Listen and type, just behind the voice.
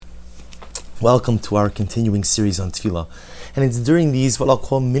Welcome to our continuing series on Tefillah. And it's during these, what I'll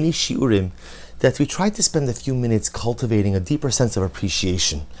call mini shiurim, that we try to spend a few minutes cultivating a deeper sense of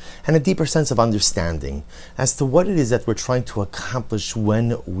appreciation and a deeper sense of understanding as to what it is that we're trying to accomplish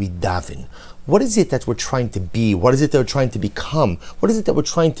when we daven. What is it that we're trying to be? What is it that we're trying to become? What is it that we're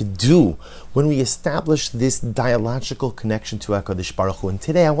trying to do when we establish this dialogical connection to HaKadosh Baruch Hu? And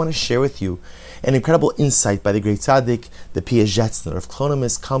today I want to share with you an incredible insight by the great tzaddik, the Piazetzner of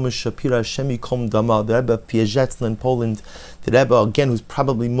Klonomis, Kalmush Shapira, Hashem Yikom Dama, the Rebbe Piazetzner in Poland, the Rebbe, again, who's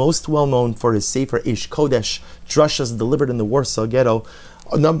probably most well known for his Sefer Eish Kodesh, Drushas delivered in the Warsaw Ghetto,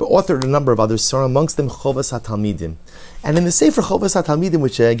 authored a number of others, so amongst them Chovas HaTalmidim. And in the Sefer Chovas HaTalmidim,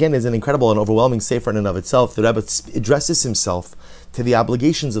 which again is an incredible and overwhelming Sefer in and of itself, the Rebbe addresses himself to the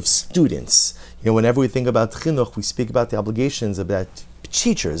obligations of students. You know, whenever we think about chinuch, we speak about the obligations of that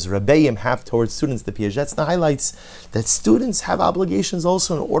teachers, Rebbeim, have towards students. The Piazetzner highlights that students have obligations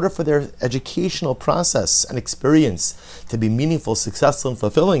also in order for their educational process and experience to be meaningful, successful, and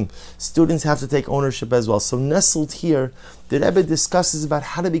fulfilling. Students have to take ownership as well. So nestled here, the Rebbe discusses about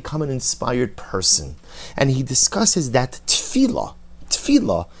how to become an inspired person. And he discusses that tefillah,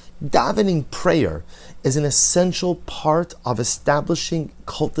 davening prayer, is an essential part of establishing,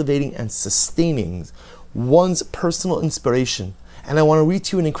 cultivating, and sustaining one's personal inspiration. And I want to read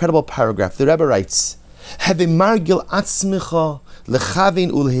to you an incredible paragraph. The Rebbe writes, now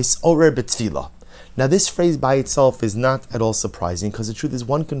this phrase by itself is not at all surprising, because the truth is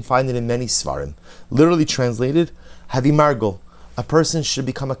one can find it in many svarim. Literally translated, havimargel, a person should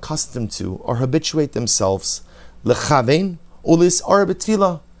become accustomed to or habituate themselves lechavein ulis or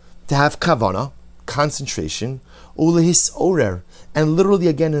betfila, to have kavana, concentration, ulihis orer, and literally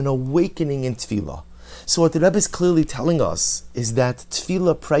again an awakening in tefillah. So what the Rebbe is clearly telling us is that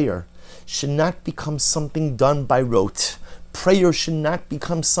tefillah prayer should not become something done by rote. Prayer should not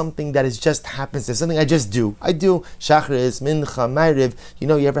become something that is just happens. There's something I just do. I do Shachris, Mincha, Ma'ariv. You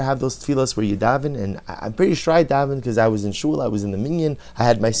know, you ever have those tefillahs where you daven? And I'm pretty sure I daven because I was in shul, I was in the minyan, I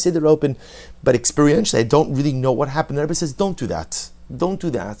had my siddur open. But experientially, I don't really know what happened. The Rebbe says, don't do that. Don't do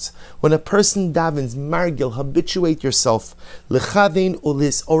that. When a person davens, margil, habituate yourself. Lechavein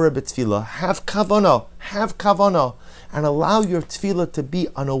ulis ora betfila. Have kavana, and allow your tefillah to be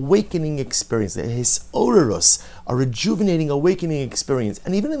an awakening experience, a hisorerus, a rejuvenating, awakening experience.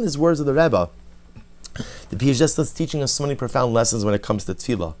 And even in these words of the Rebbe, the Piazetzner is teaching us so many profound lessons when it comes to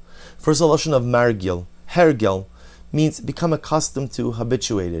tefillah. First, a lotion of margil, hergel, means become accustomed to,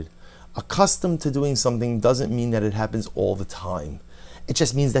 habituated. Accustomed to doing something doesn't mean that it happens all the time. It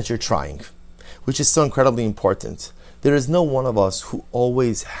just means that you're trying, which is so incredibly important. There is no one of us who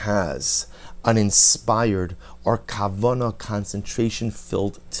always has an inspired or kavana,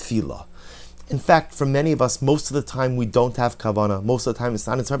 concentration-filled tefillah. In fact, for many of us, most of the time we don't have kavana. Most of the time it's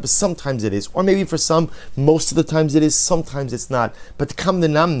not inspired, but sometimes it is. Or maybe for some, most of the times it is, sometimes it's not. But the common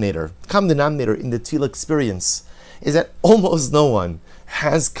denominator in the tefillah experience is that almost no one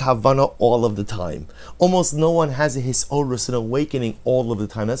has kavana all of the time. Almost no one has a hisorus, an awakening all of the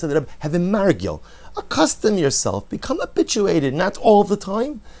time. That's why the Rebbe have a margil. Accustom yourself, become habituated, not all the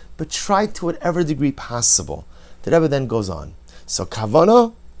time, but try to whatever degree possible. The Rebbe then goes on. So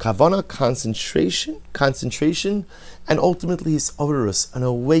kavana, concentration, and ultimately hisorus, an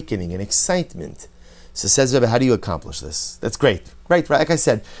awakening, an excitement. So says Rebbe, how do you accomplish this? That's great, right? Like I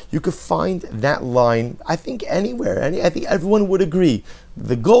said, you could find that line, I think anywhere. I think everyone would agree.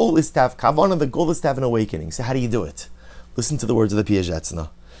 The goal is to have kavana, the goal is to have an awakening. So how do you do it? Listen to the words of the Piazetzner.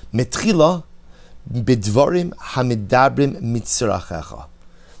 Metchila bidvarim hamidabrim mitzrachecha.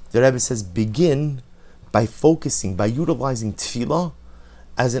 The Rebbe says, begin by focusing, by utilizing tefillah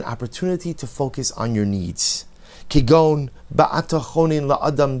as an opportunity to focus on your needs. Kigon ba'atachonin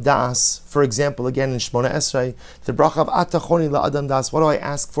la'adam das. For example, again in Shmona Esrei, the bracha of atachonin la'adam das. What do I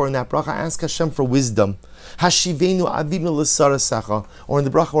ask for in that bracha? I ask Hashem for wisdom. Hashivenu avinu l'sarasecha. Or in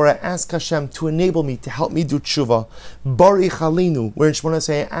the bracha where I ask Hashem to enable me, to help me do tshuva. Bari chalinu, where in Shmona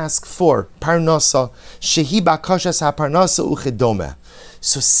Esrei I ask for parnasa. Shehi ba'kashas ha'parnasa uchedome.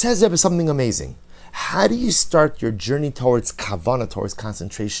 So says Rebbe something amazing. How do you start your journey towards kavana, towards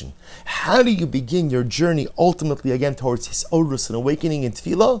concentration? How do you begin your journey ultimately again towards hisorus, an awakening in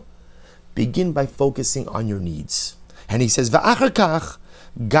tefillah? Begin by focusing on your needs. And he says, V'achar kach,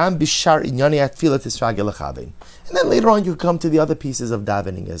 gam bishar inyani atfilah tisragel lechavein. And then later on you come to the other pieces of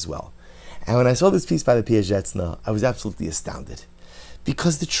davening as well. And when I saw this piece by the Piazetzner, I was absolutely astounded.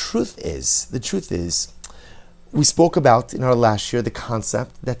 Because the truth is, we spoke about in our last year the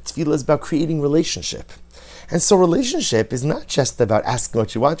concept that tefillah is about creating relationship. And so relationship is not just about asking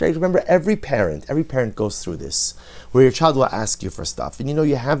what you want, right? Remember, every parent goes through this, where your child will ask you for stuff. And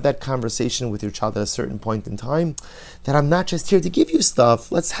you have that conversation with your child at a certain point in time, that I'm not just here to give you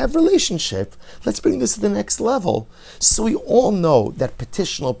stuff, let's have relationship. Let's bring this to the next level. So we all know that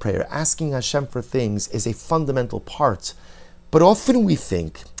petitional prayer, asking Hashem for things, is a fundamental part. But often we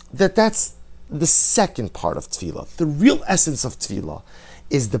think that that's the second part of tefillah. The real essence of tefillah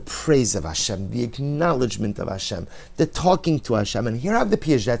is the praise of Hashem, the acknowledgement of Hashem, the talking to Hashem. And here I have the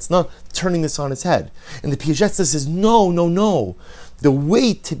Piazetzna turning this on its head. And the Piazetzna says, no. The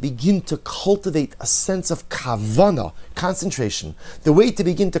way to begin to cultivate a sense of kavana, concentration, the way to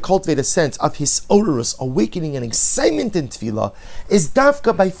begin to cultivate a sense of hisorus, awakening and excitement in tefillah, is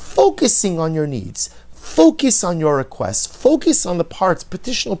dafka by focusing on your needs. Focus on your requests. Focus on the parts,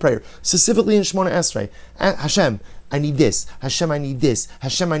 petitional prayer, specifically in Shemona Esrei. Hashem, I need this. Hashem, I need this.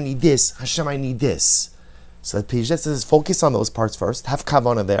 Hashem, I need this. Hashem, I need this. So the Piaget says, focus on those parts first. Have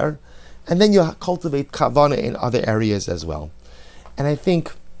kavana there. And then you cultivate kavana in other areas as well. And I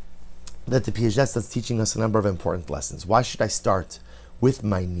think that the Piaget is teaching us a number of important lessons. Why should I start with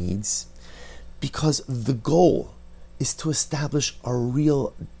my needs? Because the goal is to establish a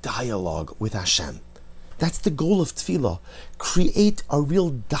real dialogue with Hashem. That's the goal of tefillah. Create a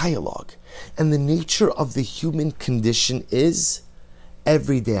real dialogue. And the nature of the human condition is,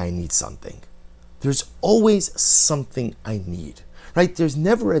 every day I need something. There's always something I need, right? There's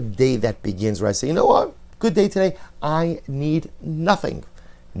never a day that begins where I say, you know what, good day today, I need nothing.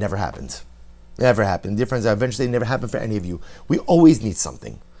 Never happened. Never happened. The difference is eventually never happened for any of you. We always need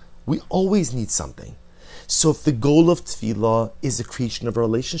something. We always need something. So if the goal of tefillah is the creation of a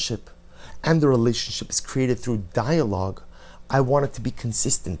relationship, and the relationship is created through dialogue, I want it to be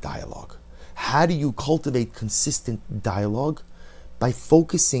consistent dialogue. How do you cultivate consistent dialogue? By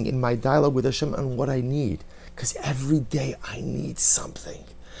focusing in my dialogue with Hashem on what I need. Because every day I need something.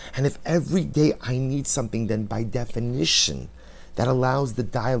 And if every day I need something, then by definition, that allows the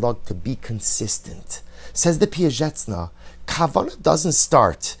dialogue to be consistent. Says the Piazetzna, Kavana doesn't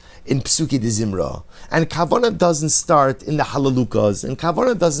start in Psuki de Zimra, and Kavana doesn't start in the Halalukas, and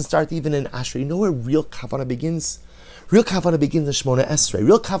Kavana doesn't start even in Asher. You know where real Kavana begins? Real Kavana begins in Shemona Esrei.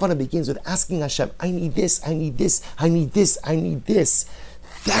 Real Kavana begins with asking Hashem, I need this, I need this, I need this, I need this.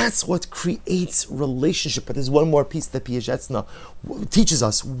 That's what creates relationship. But there's one more piece that Piazetzna teaches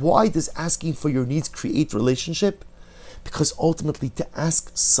us. Why does asking for your needs create relationship? Because ultimately to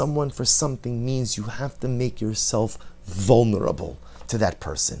ask someone for something means you have to make yourself vulnerable to that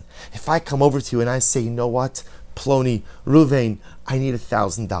person. If I come over to you and I say, you know what, Ploni, Ruvain, I need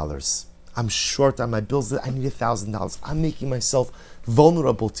 $1,000. I'm short on my bills, I need $1,000. I'm making myself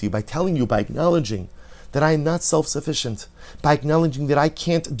vulnerable to you by telling you, by acknowledging that I am not self-sufficient, by acknowledging that I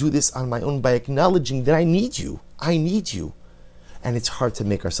can't do this on my own, by acknowledging that I need you. I need you. And it's hard to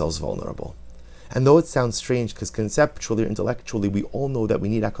make ourselves vulnerable. And though it sounds strange, because conceptually or intellectually, we all know that we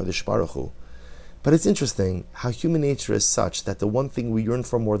need HaKadosh Baruch Hu, but it's interesting how human nature is such that the one thing we yearn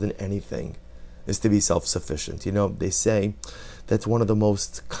for more than anything is to be self-sufficient. They say that's one of the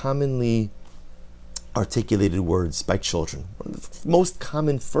most commonly articulated words by children. One of the most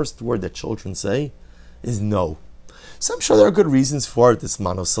common first word that children say is no. So I'm sure there are good reasons for it. It's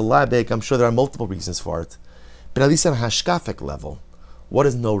monosyllabic. I'm sure there are multiple reasons for it. But at least on a hashkafic level, what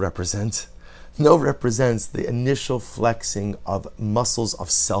does no represent? No represents the initial flexing of muscles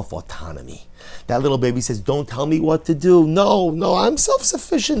of self-autonomy. That little baby says, don't tell me what to do. No, I'm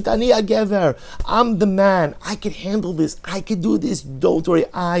self-sufficient. Ani agever. I'm the man. I can handle this. I can do this. Don't worry.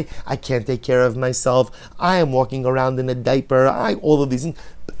 I can't take care of myself. I am walking around in a diaper. All of these things.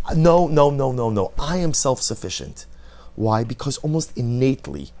 No. I am self-sufficient. Why? Because almost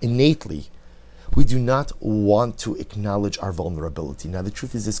innately, we do not want to acknowledge our vulnerability. Now the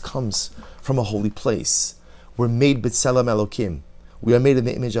truth is, this comes from a holy place. We're made b'tselem Elokim. We are made in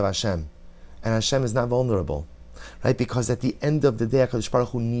the image of Hashem. And Hashem is not vulnerable. Right? Because at the end of the day, HaKadosh Baruch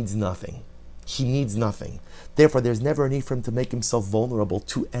Hu needs nothing. He needs nothing. Therefore, there's never a need for him to make himself vulnerable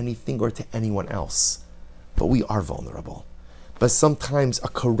to anything or to anyone else. But we are vulnerable. But sometimes a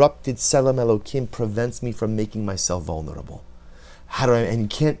corrupted Tselem Elokim prevents me from making myself vulnerable.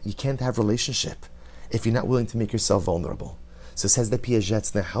 And you can't have relationship if you're not willing to make yourself vulnerable. So says the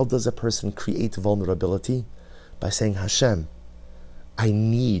Piazetzna, how does a person create vulnerability? By saying, Hashem, I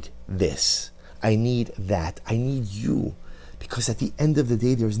need this, I need that, I need you. Because at the end of the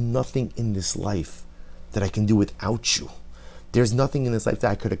day, there's nothing in this life that I can do without you. There's nothing in this life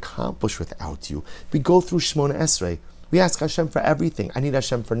that I could accomplish without you. We go through Shemona Esrei. We ask Hashem for everything. I need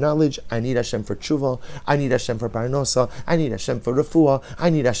Hashem for knowledge. I need Hashem for tshuva. I need Hashem for parnosa. I need Hashem for refuah. I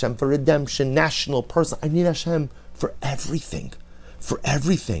need Hashem for redemption, national, personal. I need Hashem for everything. For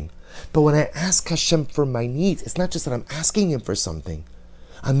everything. But when I ask Hashem for my needs, it's not just that I'm asking Him for something.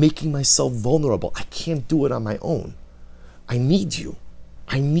 I'm making myself vulnerable. I can't do it on my own. I need you.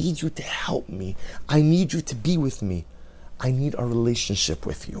 I need you to help me. I need you to be with me. I need a relationship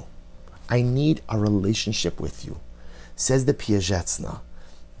with you. I need a relationship with you. Says the Piazetzna,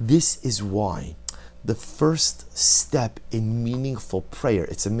 this is why the first step in meaningful prayer,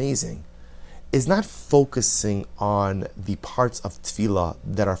 it's amazing, is not focusing on the parts of tefillah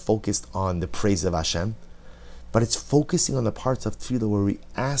that are focused on the praise of Hashem, but it's focusing on the parts of tefillah where we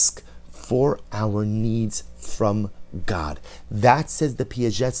ask for our needs from God. That, says the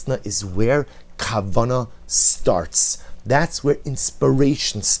Piazetzna, is where kavanah starts. That's where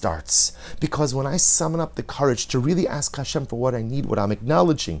inspiration starts. Because when I summon up the courage to really ask Hashem for what I need, what I'm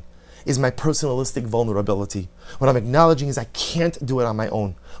acknowledging is my personalistic vulnerability. What I'm acknowledging is I can't do it on my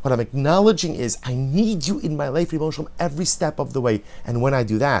own. What I'm acknowledging is I need you in my life, every step of the way. And when I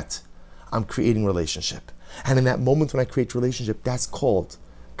do that, I'm creating relationship. And in that moment when I create relationship, that's called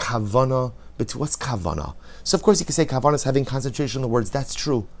kavanah. But what's kavanah? So of course you can say kavanah is having concentration on the words. That's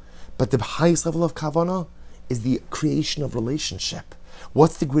true. But the highest level of kavanah is the creation of relationship.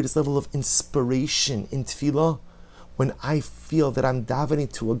 What's the greatest level of inspiration in tefillah? When I feel that I'm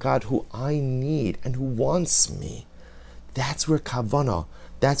davening to a God who I need and who wants me. That's where kavanah,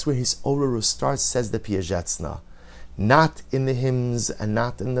 that's where his oruru starts, says the Piazetzna. Not in the hymns and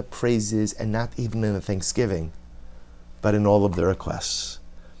not in the praises and not even in the thanksgiving, but in all of the requests.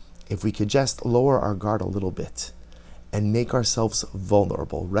 If we could just lower our guard a little bit and make ourselves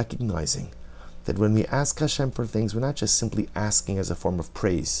vulnerable, recognizing that when we ask Hashem for things, we're not just simply asking as a form of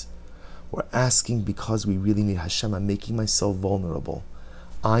praise. We're asking because we really need Hashem. I'm making myself vulnerable.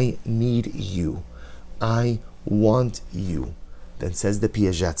 I need you. I want you. Then says the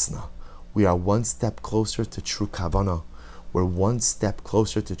Piazetzna, we are one step closer to true kavanah. We're one step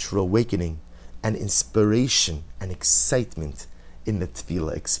closer to true awakening and inspiration and excitement in the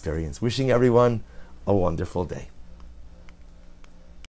tefillah experience. Wishing everyone a wonderful day.